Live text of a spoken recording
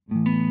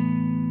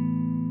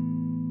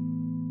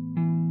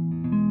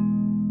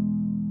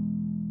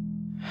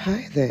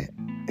Hi there,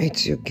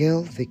 it's your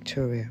girl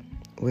Victoria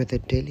with a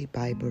daily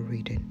Bible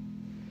reading.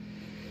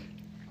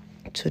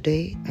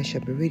 Today I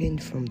shall be reading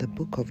from the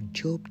book of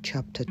Job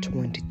chapter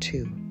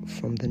 22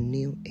 from the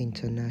New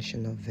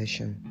International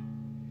Version.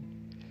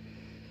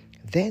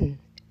 Then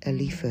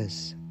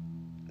Eliphaz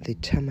the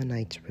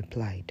Temanite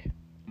replied,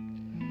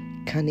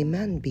 "Can a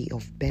man be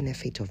of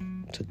benefit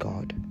to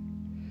God?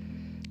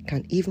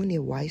 Can even a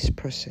wise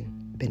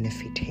person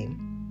benefit him?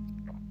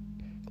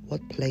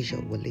 What pleasure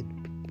will it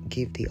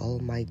give the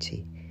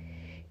Almighty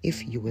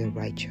if you were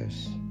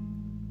righteous?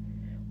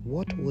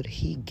 What would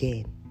he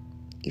gain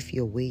if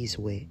your ways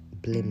were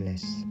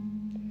blameless?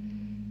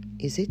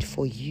 Is it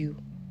for your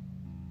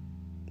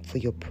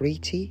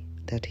purity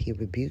that he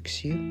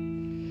rebukes you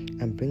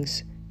and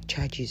brings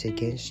charges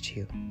against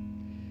you?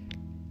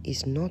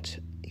 Is not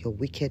your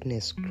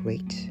wickedness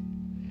great?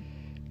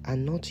 Are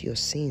not your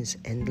sins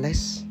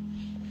endless?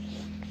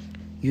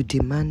 You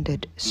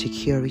demanded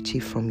security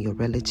from your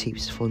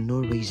relatives for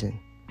no reason.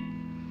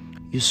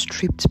 You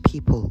stripped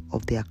people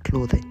of their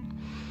clothing,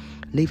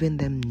 leaving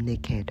them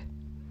naked.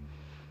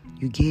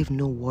 You gave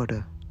no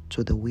water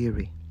to the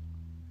weary,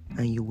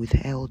 and you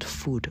withheld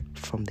food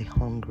from the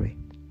hungry.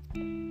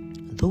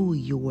 Though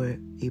you were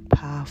a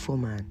powerful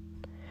man,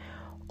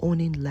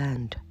 owning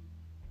land,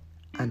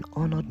 an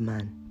honored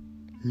man,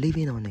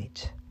 living on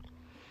it,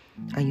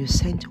 and you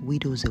sent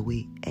widows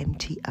away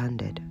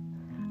empty-handed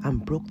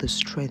and broke the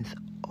strength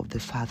of the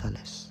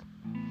fatherless.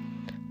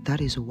 That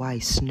is why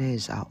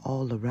snares are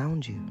all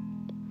around you,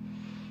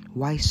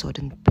 why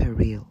sudden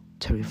peril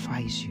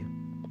terrifies you,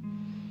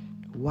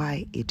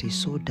 why it is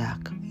so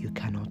dark you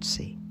cannot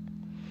see,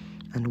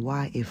 and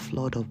why a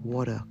flood of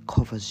water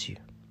covers you.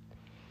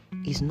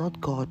 Is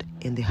not God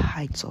in the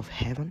heights of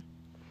heaven?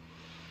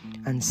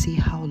 And see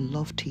how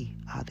lofty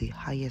are the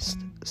highest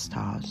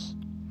stars.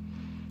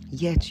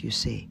 Yet you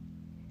say,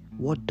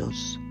 what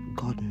does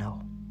God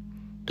know?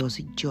 Does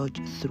he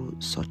judge through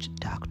such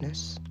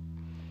darkness?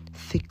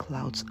 Thick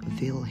clouds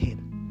veil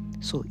him,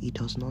 so he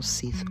does not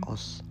see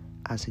us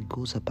as he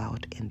goes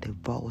about in the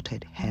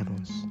vaulted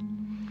heavens.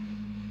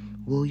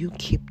 Will you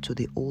keep to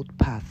the old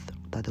path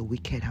that the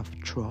wicked have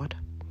trod?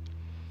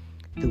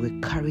 They were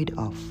carried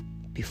off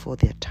before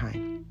their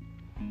time,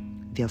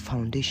 their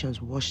foundations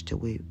washed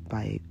away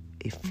by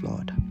a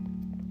flood.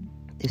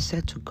 They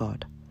said to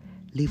God,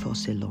 leave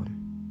us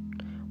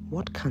alone.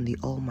 What can the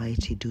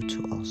Almighty do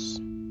to us?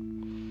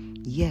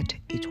 Yet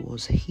it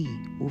was he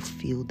who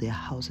filled their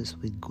houses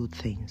with good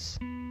things.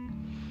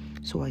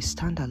 So I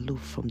stand aloof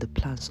from the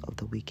plans of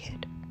the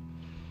wicked.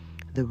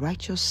 The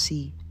righteous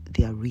see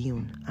their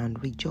ruin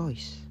and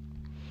rejoice.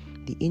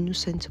 The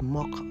innocent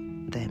mock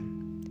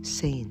them,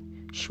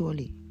 saying,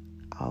 surely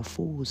our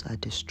fools are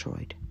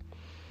destroyed,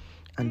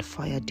 and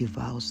fire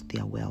devours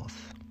their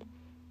wealth.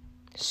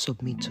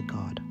 Submit to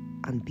God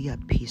and be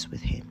at peace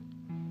with him.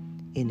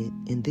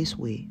 In this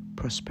way,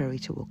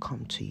 prosperity will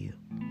come to you.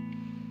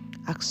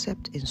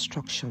 Accept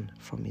instruction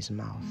from his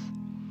mouth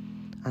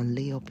and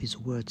lay up his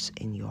words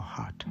in your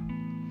heart.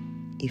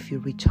 If you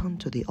return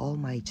to the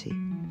Almighty,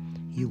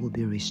 you will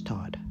be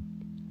restored.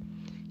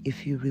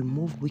 If you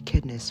remove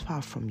wickedness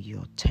far from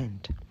your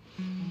tent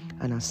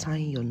and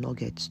assign your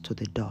nuggets to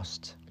the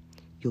dust,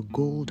 your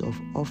gold of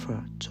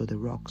Ophir to the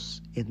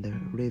rocks in the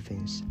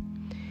ravines,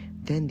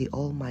 then the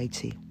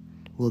Almighty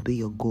will be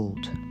your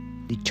gold,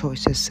 the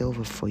choicest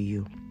silver for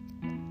you.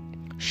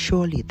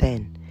 Surely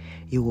then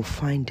you will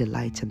find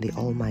delight in the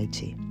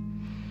Almighty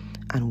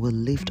and will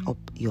lift up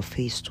your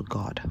face to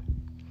God.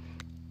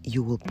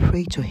 You will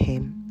pray to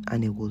him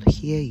and he will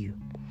hear you,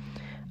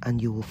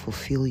 and you will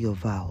fulfill your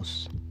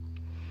vows.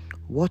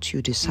 What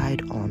you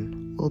decide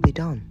on will be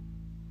done,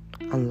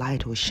 and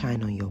light will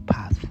shine on your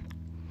path.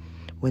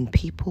 When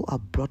people are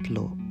brought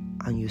low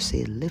and you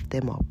say, lift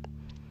them up,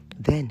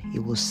 then he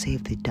will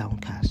save the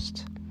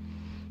downcast.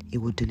 He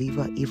will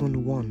deliver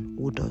even one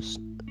who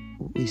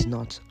is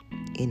not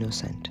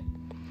innocent,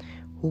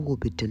 who will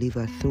be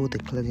delivered through the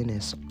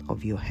cleanliness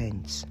of your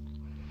hands.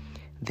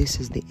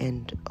 This is the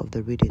end of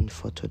the reading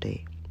for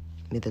today.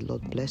 May the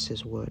Lord bless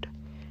his word,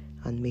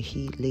 and may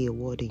he lay a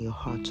word in your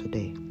heart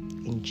today.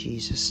 In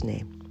Jesus'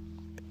 name,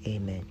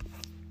 amen.